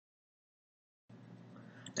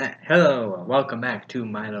Hello, welcome back to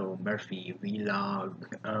Milo Murphy Vlog.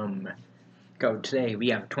 Today we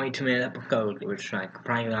have a 22-minute episode, which I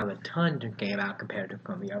probably have a ton to say about compared to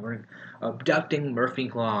some of the other. Abducting Murphy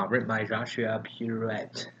Law, written by Joshua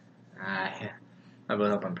Purett. I really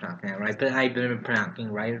hope I'm pronouncing that right, but I've been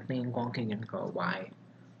pronouncing right name wonky and go why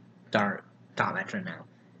start that right now.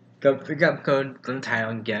 The episode from the title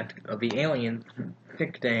and get of the aliens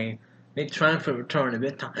 6 day. They try for return of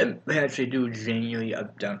it time. They actually do genuinely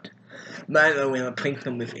abduct Milo and replace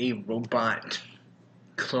him with a robot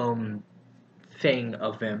clone thing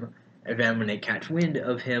of him. And then when they catch wind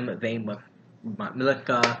of him, they must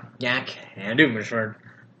yak, and Ubersford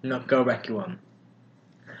not go rescue him.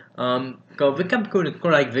 The episode is sort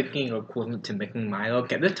of like Viking equivalent to making Milo.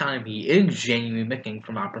 At this time, he is genuinely making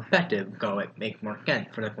from our perspective, so it makes more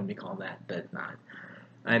sense for this one to be called that, but it's not.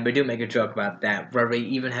 And we do make a joke about that, where they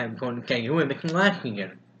even have going to say, we're making last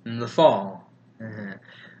season in the fall.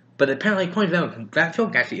 But apparently, points out that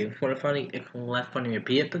joke actually is sort of funny. It's less funny to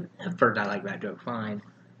repeat it, but at first I like that joke fine.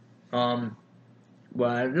 Well,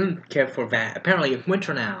 I didn't care for that. Apparently, it's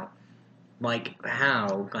winter now. Like,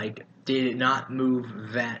 how? Like, did it not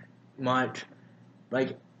move that much?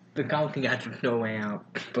 Like, the galaxy got no way out,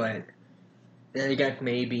 but then you got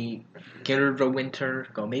maybe considered the winter.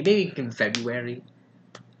 Go maybe in February.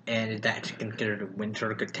 And that's considered a winter,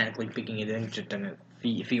 because technically speaking it is, just doesn't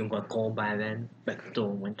feel like cold by then, but still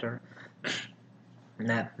winter. And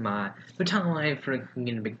that's the timeline for the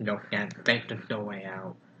big joke at thanks to No Way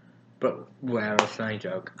Out. But, well, it's not a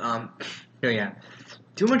joke. So yeah.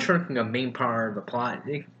 Too much working a main part of the plot.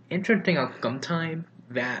 It's interesting how sometimes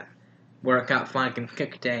that work out fine in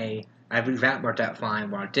 6 day. I believe that worked out fine,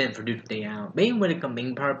 while it didn't for Deuce Day Out. Maybe when it's a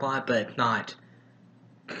main part of the plot, but it's not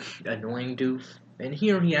annoying Deuce. And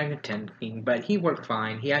here he has a tendency, but he worked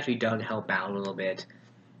fine. He actually does help out a little bit.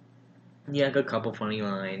 He has a couple funny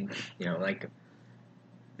lines, when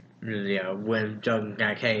Doug's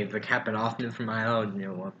like, hey, if it happened often for my own,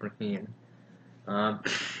 what for me.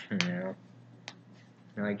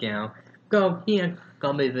 Go, he has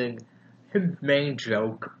something, his main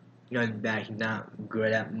joke, that he's not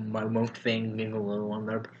good at most things, being a little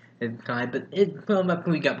on his time, but it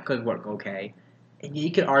could work okay. And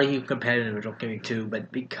you could argue competitive is okay too,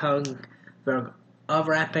 but because the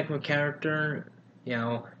other aspect of a character,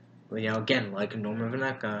 again, like Norman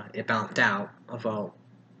Vaneka, it balanced out. Although,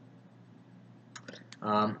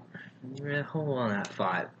 hold on that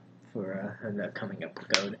thought for the coming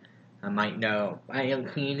episode. I might know. I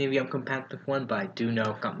haven't seen any of the upcoming past one, but I do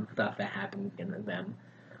know some stuff that happened in them.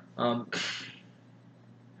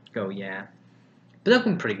 So yeah. But that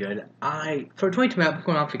went pretty good. For 22 episodes,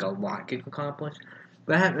 I don't think a lot gets accomplished.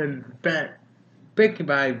 But happened, basically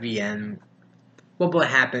by the end, what will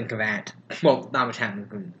happen to that? Well, not much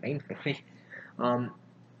happened to the main thing.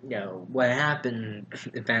 What happened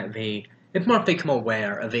is that it's more if they become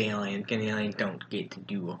aware of the aliens, and the aliens don't get to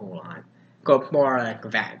do a whole lot. Go more like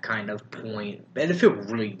that kind of point. And it feels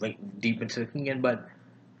really deep into the end, but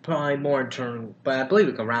probably more in turn. But I believe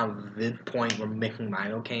it's around this point where making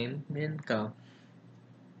Milo came in. So.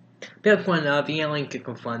 That's when the alien kick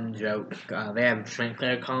a fun joke. They have strength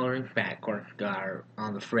coloring back or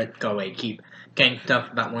on the fritz, so they keep getting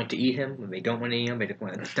stuff about wanting to eat him. When they don't want to eat him, they just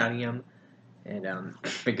want to study him and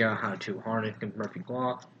figure out how to harness Murphy's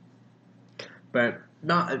Law. But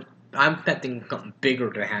I'm expecting something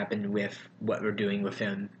bigger to happen with what we're doing with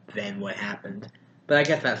him than what happened. But I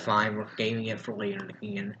guess that's fine. We're saving it for later in the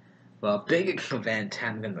season. Well, big event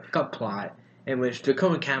happened in the subplot in which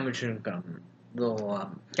Dakota Cameron little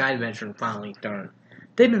guide adventure finally started.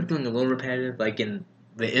 They've been feeling a little repetitive, like in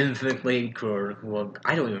the Infinite League, or well,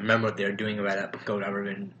 I don't even remember what they were doing about that episode other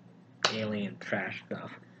than alien trash stuff.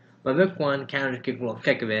 But this one, Canada gets a little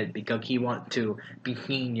sick of it because he wants to be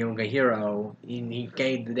seen yoga hero. He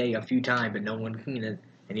saved the day a few times, but no one's seen it,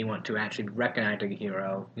 and he wants to actually be recognized as a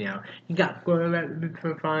hero. He got for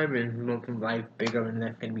that time, and looking life bigger, and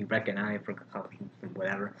that's gonna be recognized for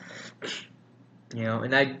whatever.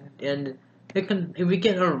 If we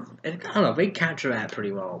get I don't know, they capture that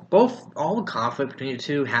pretty well. All the conflict between the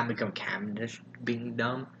two have become Cavendish being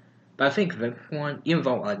dumb. But I think this one, even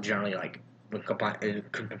though generally, could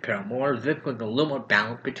compare more, this was a little more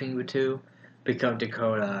balanced between the two. Because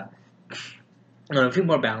Dakota, a few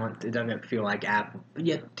more balanced, it doesn't feel like Apple.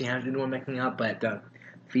 Yes, they have to do more making up, but it does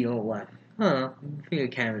feel like, I feel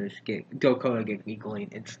Dakota gets equally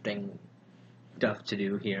interesting stuff to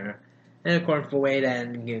do here. And of course, the way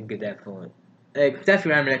then you get that full. That's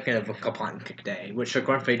what I'm looking at a couple on today, which of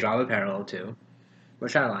course they draw a parallel to,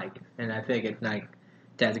 which I like, and I think it's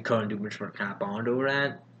that the code do much more kind of bond over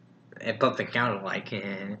that. And both the counter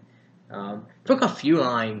Took a few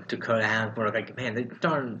lines to cut out for like man, they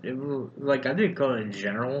started like I did code in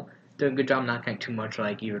general. Did a good job not getting too much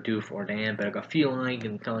like either do for Dan, but like a few lines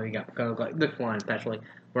and kind of got code like this one especially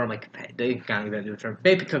where I'm like they kind of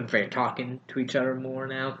they become very talking to each other more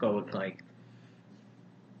now. So it's like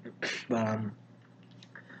um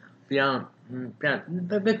yeah. Yeah,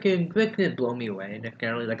 that can blow me away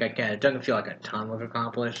necessarily. Like it doesn't feel like a ton was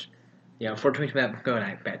accomplished. You know, for 20 episode, I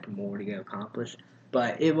expect more to get accomplished.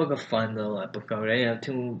 But it was a fun little episode. You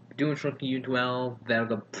know, doing something you well, that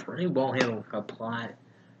was a pretty well handled plot.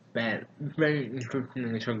 That very interesting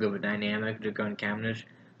in terms of a dynamic, the gun cabinets,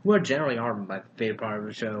 who are generally are my favorite part of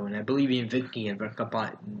the show. And I believe in Vicky and the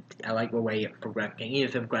plot. I like the way it's progressing. Even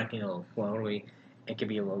if it's progressing a little slowly, it can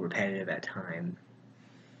be a little repetitive at times.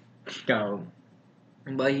 So,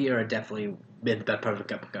 but here are definitely been the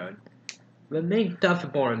perfect episode. The main stuff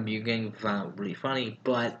is more amusing, it's not really funny,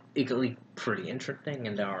 but it's at least pretty interesting,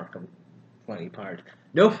 and there are some funny parts.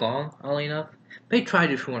 No song, oddly enough. They tried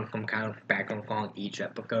to show some kind of background song each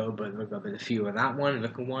episode, but there's a few of that one, the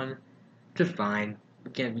one, just fine.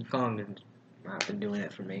 Again, the song has not been doing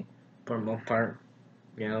it for me, for the most part.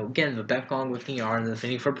 You know, again, the best song with the are the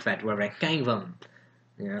thing for perfect, where I gave them.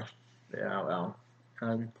 You know, yeah, well.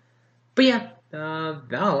 But yeah,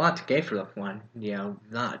 not a lot to get for this one. You know,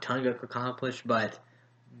 not a ton to accomplish, but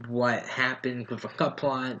what happened with the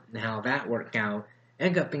subplot and how that worked out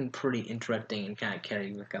ended up being pretty interesting and kind of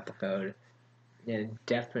carrying the episode. Yeah,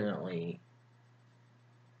 definitely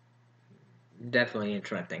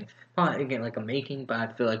interesting. Probably again like a making, but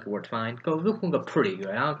I feel like it worked fine. Because this one got pretty good.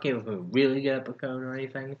 I don't care if it was a really good episode or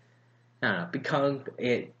anything. I don't know, because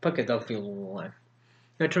it does feel a little like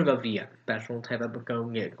in terms of the special type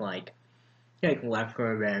episode, it's like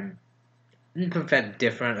lesser than that's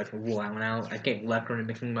different, like rule I went out. I get lesser than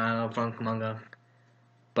mixing Milo from Among Us.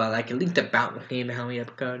 But like at least about the same how many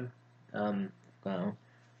episode. So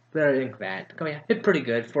but I think that. Oh yeah, it's pretty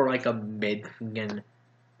good for like a mid again.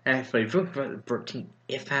 Actually, for 13th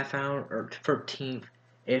if half hour or 13th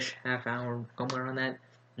ish half hour somewhere on that.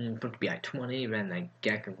 It's supposed to be like 20, then I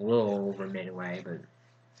get a little over midway, but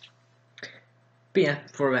yeah,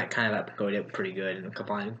 for that kind of episode, it was pretty good and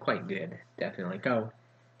combined quite good, definitely. Go,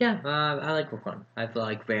 yeah, I like the fun. I feel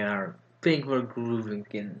like they are big for grooving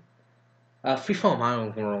in Freefall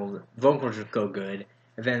Mile World, vocals just go good.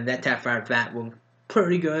 And then that half after that was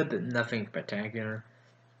pretty good, but nothing spectacular.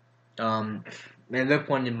 Um, and this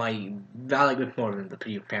one it might, I like this more than the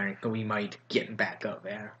previous pairing, so we might get back up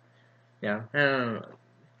there. Yeah, I don't know.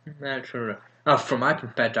 Not sure. From my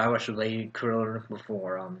perspective, I watched the Lady Killer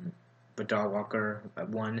before the Dog Walker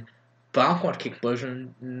one, but I watched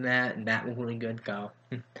Explosion in that, and that was really good. Go,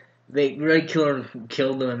 they really killed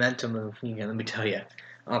the momentum of let me tell you,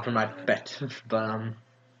 from my perspective. But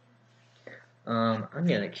I'm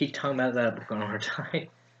gonna keep talking about that book on our time.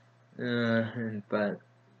 But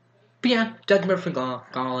yeah, Judgment for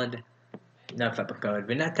Solid. Enough episode.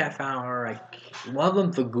 But not that far. Like one of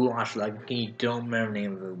them for Goulash. Like you don't remember the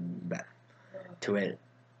name of the to it.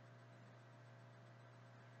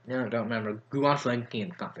 No, I don't remember. Goulash Legacy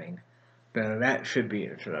and something. So that should be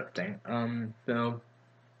interesting. So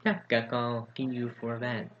yeah, guess I'll see you for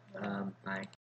that. Bye.